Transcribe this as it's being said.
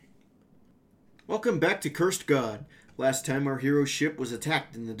Welcome back to Cursed God. Last time our hero's ship was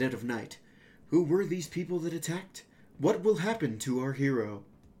attacked in the dead of night. Who were these people that attacked? What will happen to our hero?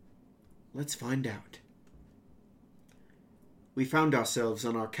 Let's find out. We found ourselves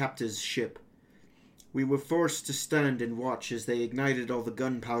on our captor's ship. We were forced to stand and watch as they ignited all the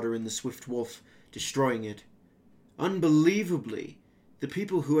gunpowder in the Swift Wolf, destroying it. Unbelievably, the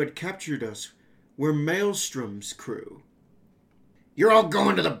people who had captured us were Maelstrom's crew. "You're all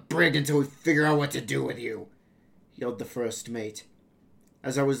going to the brig until we figure out what to do with you," yelled the first mate.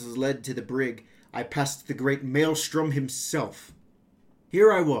 As I was led to the brig, I passed the great Maelstrom himself.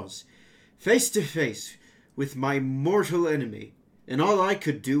 Here I was, face to face with my mortal enemy, and all I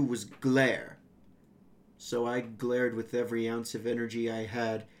could do was glare. So I glared with every ounce of energy I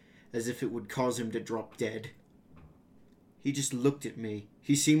had, as if it would cause him to drop dead. He just looked at me.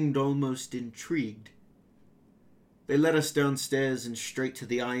 He seemed almost intrigued. They led us downstairs and straight to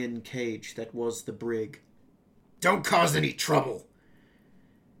the iron cage that was the brig. "Don't cause any trouble."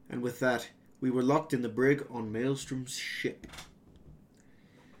 And with that, we were locked in the brig on Maelstrom's ship.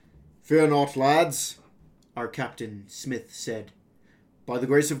 "Fear not, lads," our captain, Smith, said. "By the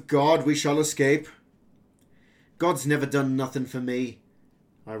grace of God, we shall escape." "God's never done nothing for me,"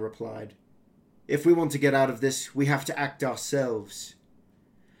 I replied. "If we want to get out of this, we have to act ourselves."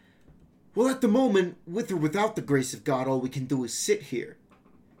 "Well, at the moment, with or without the grace of God, all we can do is sit here,"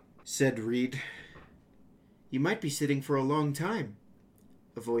 said Reed. "You might be sitting for a long time,"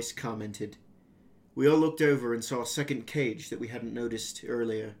 a voice commented. We all looked over and saw a second cage that we hadn't noticed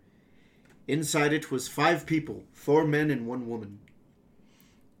earlier. Inside it was 5 people, 4 men and 1 woman.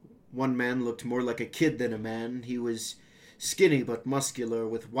 One man looked more like a kid than a man. He was skinny but muscular,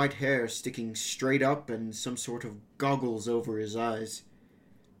 with white hair sticking straight up and some sort of goggles over his eyes.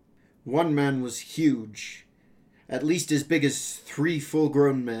 One man was huge, at least as big as 3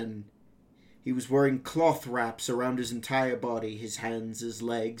 full-grown men. He was wearing cloth wraps around his entire body, his hands, his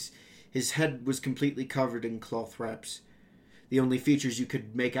legs. His head was completely covered in cloth wraps. The only features you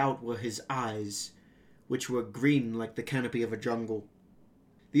could make out were his eyes, which were green like the canopy of a jungle.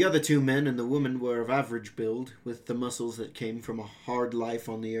 The other 2 men and the woman were of average build, with the muscles that came from a hard life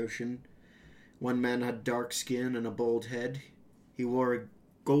on the ocean. One man had dark skin and a bald head. He wore a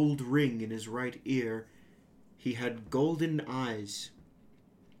gold ring in his right ear. He had golden eyes.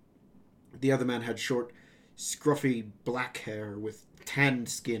 The other man had short, scruffy black hair with tanned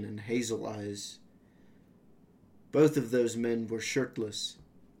skin and hazel eyes. Both of those men were shirtless.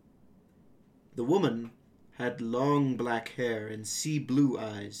 The woman had long black hair and sea blue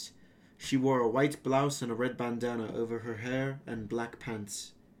eyes. She wore a white blouse and a red bandana over her hair and black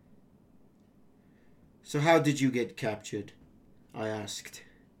pants. "So how did you get captured?" I asked.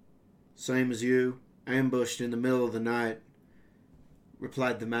 "Same as you, ambushed in the middle of the night,"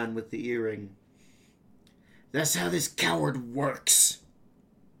 replied the man with the earring. "That's how this coward works."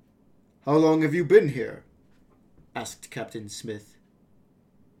 "How long have you been here?" asked Captain Smith.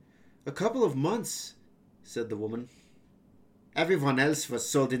 "A couple of months," said the woman. Everyone else was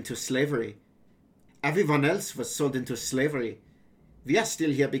sold into slavery. We are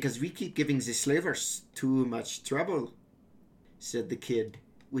still here because we keep giving the slavers too much trouble," said the kid,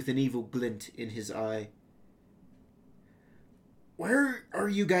 with an evil glint in his eye. "Where are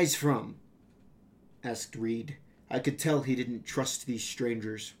you guys from?" asked Reed. I could tell he didn't trust these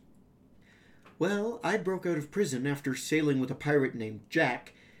strangers. "Well, I broke out of prison after sailing with a pirate named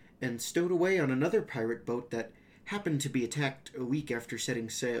Jack, and stowed away on another pirate boat that happened to be attacked a week after setting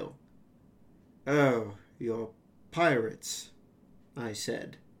sail." "Oh, you're pirates," I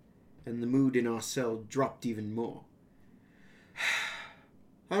said, and the mood in our cell dropped even more.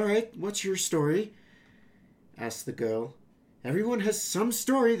 "All right, what's your story?" asked the girl. "Everyone has some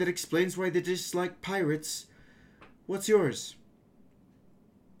story that explains why they dislike pirates. What's yours?"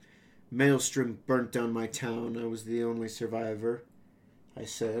 "Maelstrom burnt down my town. I was the only survivor," I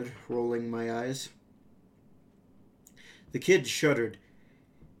said, rolling my eyes. The kid shuddered.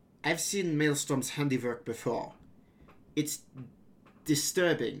 "I've seen Maelstrom's handiwork before. It's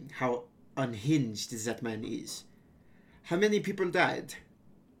disturbing how unhinged that man is. How many people died?"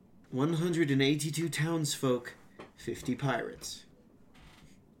 182 townsfolk, 50 pirates.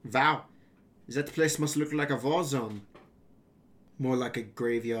 "Wow, that place must look like a war zone." "More like a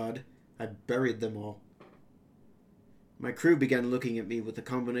graveyard. I buried them all." My crew began looking at me with a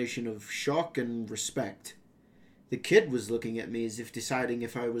combination of shock and respect. The kid was looking at me as if deciding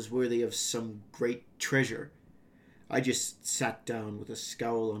if I was worthy of some great treasure. I just sat down with a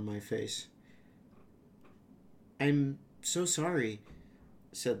scowl on my face. "I'm so sorry,"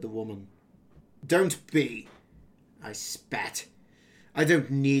 said the woman. "Don't be," I spat. I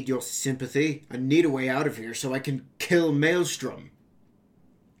don't need your sympathy. I need a way out of here so I can kill Maelstrom.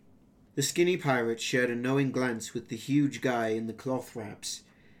 The skinny pirate shared a knowing glance with the huge guy in the cloth wraps.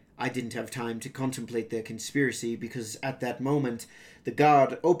 I didn't have time to contemplate their conspiracy because at that moment the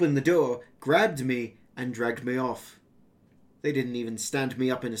guard opened the door, grabbed me, and dragged me off. They didn't even stand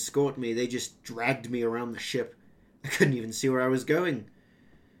me up and escort me, they just dragged me around the ship. I couldn't even see where I was going.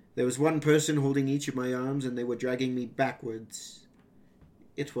 There was one person holding each of my arms and they were dragging me backwards.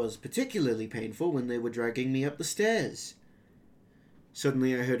 It was particularly painful when they were dragging me up the stairs.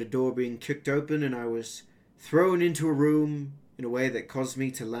 Suddenly I heard a door being kicked open and I was thrown into a room in a way that caused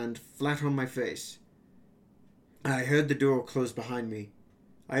me to land flat on my face. I heard the door close behind me.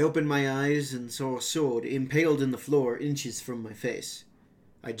 I opened my eyes and saw a sword impaled in the floor inches from my face.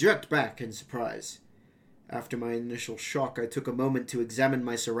 I jerked back in surprise. After my initial shock, I took a moment to examine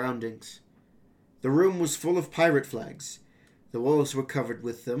my surroundings. The room was full of pirate flags. The walls were covered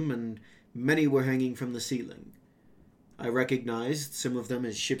with them, and many were hanging from the ceiling. I recognized some of them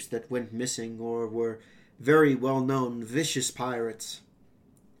as ships that went missing or were very well-known vicious pirates.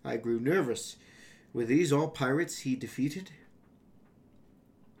 I grew nervous. Were these all pirates he defeated?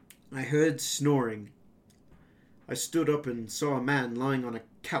 I heard snoring. I stood up and saw a man lying on a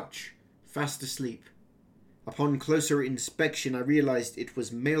couch, fast asleep. Upon closer inspection, I realized it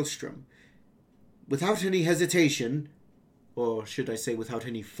was Maelstrom. Without any hesitation, or should I say without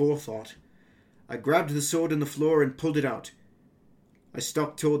any forethought, I grabbed the sword on the floor and pulled it out. I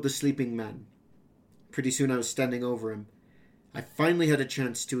stalked toward the sleeping man. Pretty soon I was standing over him. I finally had a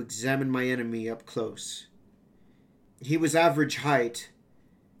chance to examine my enemy up close. He was average height.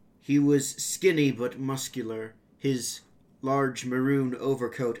 He was skinny but muscular, his large maroon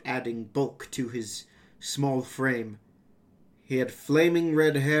overcoat adding bulk to his small frame. He had flaming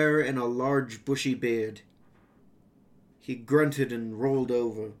red hair and a large bushy beard. He grunted and rolled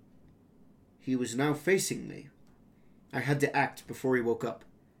over. He was now facing me. I had to act before he woke up.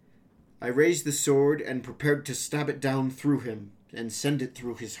 I raised the sword and prepared to stab it down through him and send it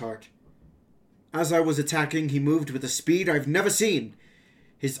through his heart. As I was attacking, he moved with a speed I've never seen.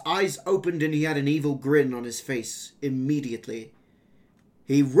 His eyes opened and he had an evil grin on his face immediately.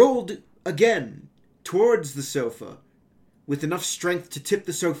 He rolled again towards the sofa, with enough strength to tip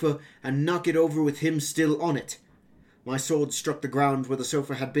the sofa and knock it over with him still on it. My sword struck the ground where the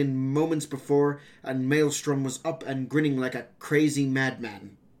sofa had been moments before, and Maelstrom was up and grinning like a crazy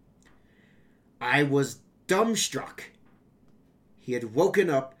madman. I was dumbstruck. He had woken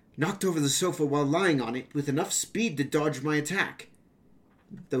up, knocked over the sofa while lying on it with enough speed to dodge my attack.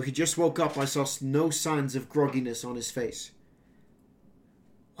 Though he just woke up, I saw no signs of grogginess on his face.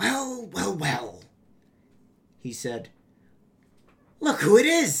 "Well, well, well," he said. "Look who it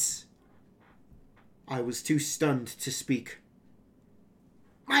is!" I was too stunned to speak.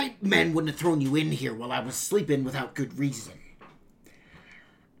 "My men wouldn't have thrown you in here while I was sleeping without good reason.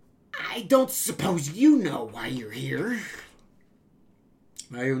 I don't suppose you know why you're here."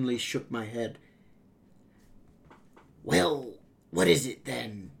 I only shook my head. "Well, what is it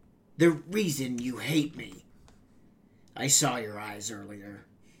then? The reason you hate me? I saw your eyes earlier."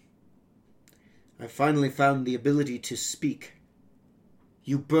 I finally found the ability to speak.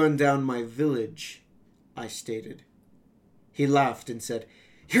 "You burned down my village," I stated. He laughed and said,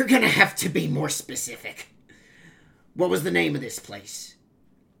 "You're gonna have to be more specific. What was the name of this place?"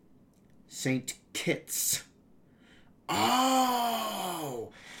 "St. Kitts."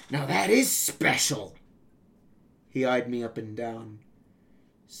 "Oh, now that is special." He eyed me up and down.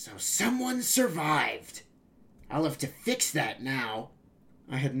 "So someone survived. I'll have to fix that now."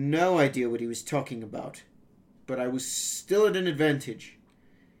 I had no idea what he was talking about, but I was still at an advantage.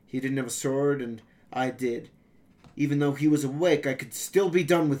 He didn't have a sword, and I did. Even though he was awake, I could still be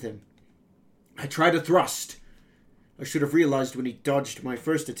done with him. I tried a thrust. I should have realized when he dodged my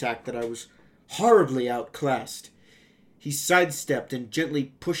first attack that I was horribly outclassed. He sidestepped and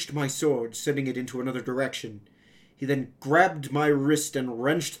gently pushed my sword, sending it into another direction. He then grabbed my wrist and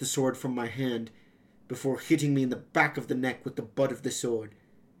wrenched the sword from my hand before hitting me in the back of the neck with the butt of the sword.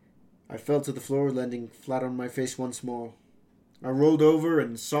 I fell to the floor, landing flat on my face once more. I rolled over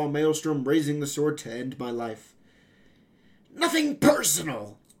and saw Maelstrom raising the sword to end my life. "Nothing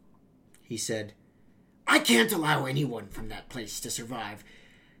personal," he said. "I can't allow anyone from that place to survive.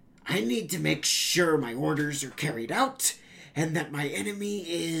 I need to make sure my orders are carried out and that my enemy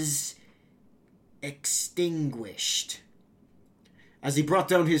is extinguished." As he brought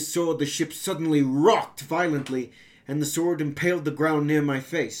down his sword, the ship suddenly rocked violently, and the sword impaled the ground near my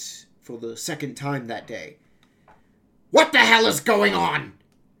face for the second time that day. "What the hell is going on?"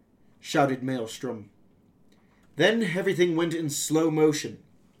 shouted Maelstrom. Then everything went in slow motion.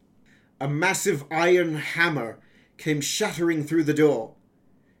 A massive iron hammer came shattering through the door.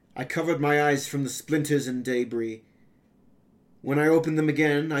 I covered my eyes from the splinters and debris. When I opened them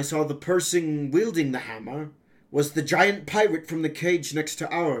again, I saw the person wielding the hammer was the giant pirate from the cage next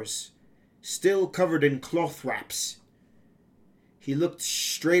to ours, still covered in cloth wraps. He looked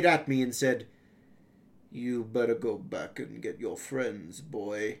straight at me and said, "You better go back and get your friends,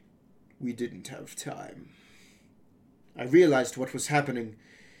 boy. We didn't have time." I realized what was happening.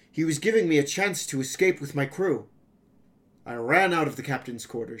 He was giving me a chance to escape with my crew. I ran out of the captain's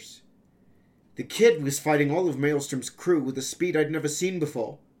quarters. The kid was fighting all of Maelstrom's crew with a speed I'd never seen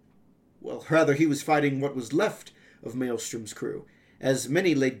before. Well, rather, he was fighting what was left of Maelstrom's crew, as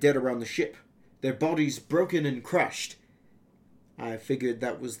many lay dead around the ship, their bodies broken and crushed. I figured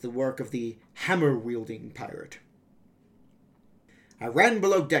that was the work of the hammer-wielding pirate. I ran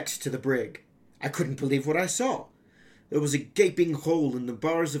below decks to the brig. I couldn't believe what I saw. There was a gaping hole in the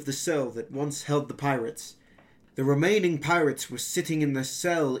bars of the cell that once held the pirates. The remaining pirates were sitting in the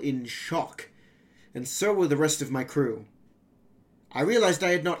cell in shock, and so were the rest of my crew. I realized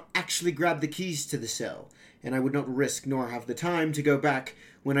I had not actually grabbed the keys to the cell, and I would not risk nor have the time to go back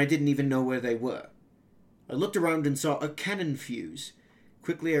when I didn't even know where they were. I looked around and saw a cannon fuse.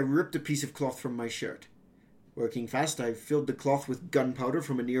 Quickly I ripped a piece of cloth from my shirt. Working fast, I filled the cloth with gunpowder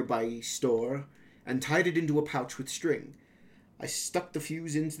from a nearby store and tied it into a pouch with string. I stuck the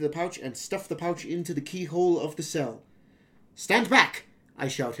fuse into the pouch and stuffed the pouch into the keyhole of the cell. "Stand back!" I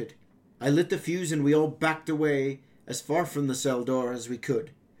shouted. I lit the fuse and we all backed away as far from the cell door as we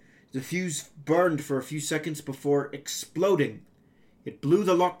could. The fuse burned for a few seconds before exploding. It blew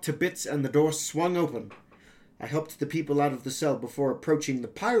the lock to bits and the door swung open. I helped the people out of the cell before approaching the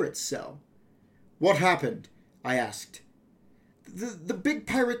pirate's cell. "What happened?" I asked. The big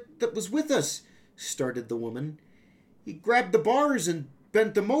pirate that was with us," started the woman. "He grabbed the bars and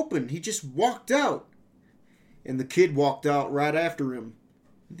bent them open. He just walked out." "And the kid walked out right after him,"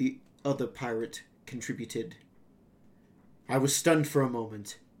 the other pirate contributed. I was stunned for a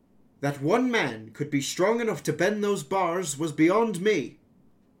moment. That one man could be strong enough to bend those bars was beyond me.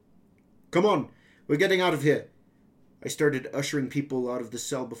 "Come on, we're getting out of here." I started ushering people out of the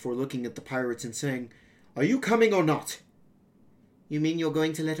cell before looking at the pirates and saying, "Are you coming or not?" "You mean you're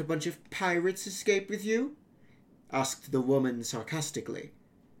going to let a bunch of pirates escape with you?" asked the woman sarcastically.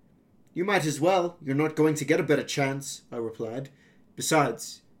 "You might as well. You're not going to get a better chance," I replied.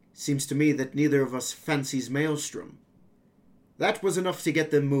 "Besides, seems to me that neither of us fancies Maelstrom." That was enough to get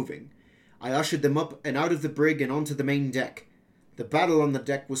them moving. I ushered them up and out of the brig and onto the main deck. The battle on the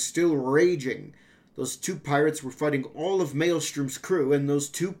deck was still raging. Those two pirates were fighting all of Maelstrom's crew, and those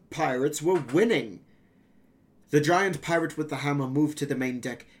two pirates were winning. The giant pirate with the hammer moved to the main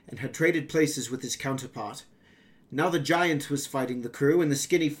deck and had traded places with his counterpart. Now the giant was fighting the crew, and the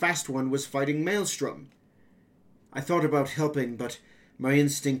skinny fast one was fighting Maelstrom. I thought about helping, but my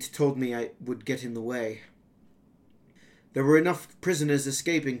instinct told me I would get in the way. There were enough prisoners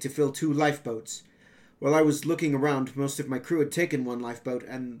escaping to fill 2 lifeboats. While I was looking around, most of my crew had taken 1 lifeboat,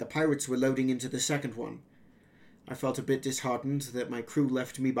 and the pirates were loading into the second one. I felt a bit disheartened that my crew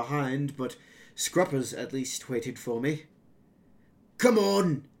left me behind, but Scruppers at least waited for me. "Come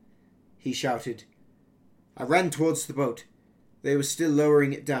on!" he shouted. I ran towards the boat. They were still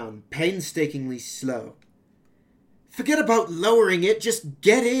lowering it down, painstakingly slow. "Forget about lowering it, just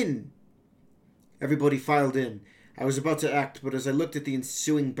get in!" Everybody filed in. I was about to act, but as I looked at the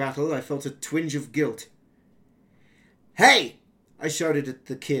ensuing battle, I felt a twinge of guilt. "Hey!" I shouted at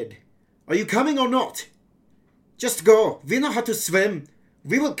the kid. "Are you coming or not?" "Just go. We know how to swim.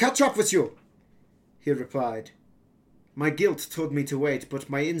 We will catch up with you," he replied. My guilt told me to wait, but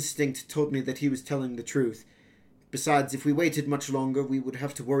my instinct told me that he was telling the truth. Besides, if we waited much longer, we would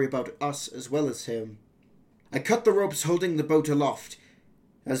have to worry about us as well as him. I cut the ropes holding the boat aloft.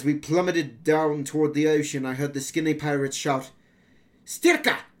 As we plummeted down toward the ocean, I heard the skinny pirate shout,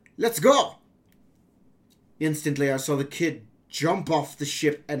 "Stirka! Let's go!" Instantly, I saw the kid jump off the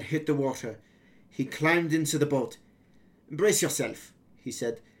ship and hit the water. He climbed into the boat. "Brace yourself," he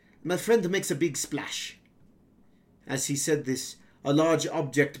said. "My friend makes a big splash." As he said this, a large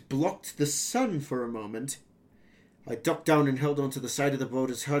object blocked the sun for a moment. I ducked down and held onto the side of the boat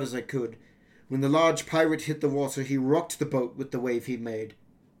as hard as I could. When the large pirate hit the water, he rocked the boat with the wave he made.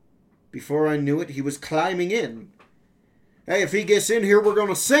 Before I knew it, he was climbing in. "Hey, if he gets in here, we're going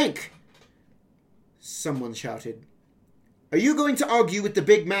to sink!" Someone shouted. "Are you going to argue with the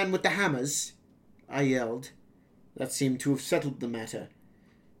big man with the hammers?" I yelled. That seemed to have settled the matter,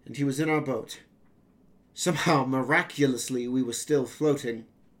 and he was in our boat. Somehow, miraculously, we were still floating.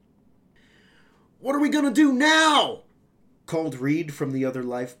 What are we going to do now? Called Reed from the other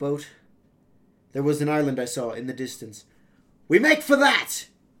lifeboat. There was an island I saw in the distance. We make for that!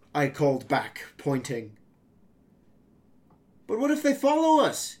 I called back, pointing. But what if they follow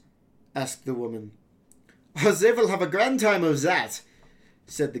us? Asked the woman. Oh, they will have a grand time of that,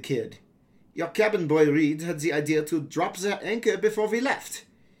 said the kid. Your cabin boy Reed had the idea to drop the anchor before we left.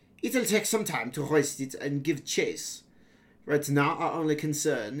 It'll take some time to hoist it and give chase. Right now our only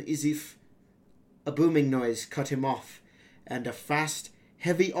concern is if... A booming noise cut him off, and a fast,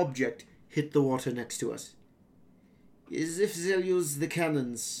 heavy object hit the water next to us. As if they'll use the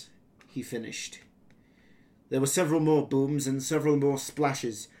cannons, he finished. There were several more booms and several more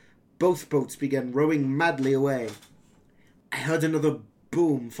splashes. Both boats began rowing madly away. I heard another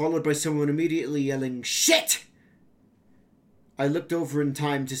boom, followed by someone immediately yelling, "Shit!" I looked over in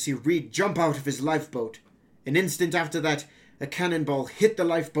time to see Reed jump out of his lifeboat. An instant after that, a cannonball hit the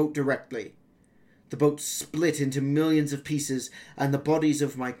lifeboat directly. The boat split into millions of pieces, and the bodies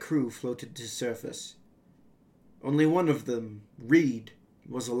of my crew floated to surface. Only one of them, Reed,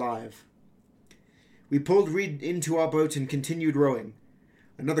 was alive. We pulled Reed into our boat and continued rowing.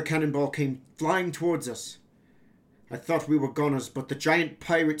 Another cannonball came flying towards us. I thought we were goners, but the giant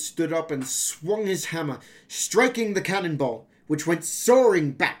pirate stood up and swung his hammer, striking the cannonball, which went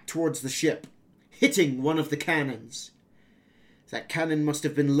soaring back towards the ship, hitting one of the cannons. That cannon must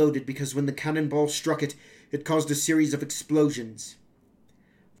have been loaded because when the cannonball struck it, it caused a series of explosions.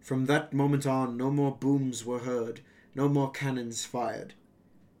 From that moment on, no more booms were heard, no more cannons fired.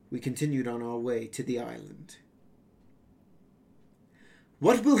 We continued on our way to the island.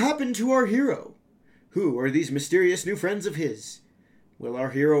 What will happen to our hero? Who are these mysterious new friends of his? Will our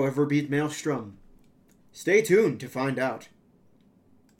hero ever beat Maelstrom? Stay tuned to find out.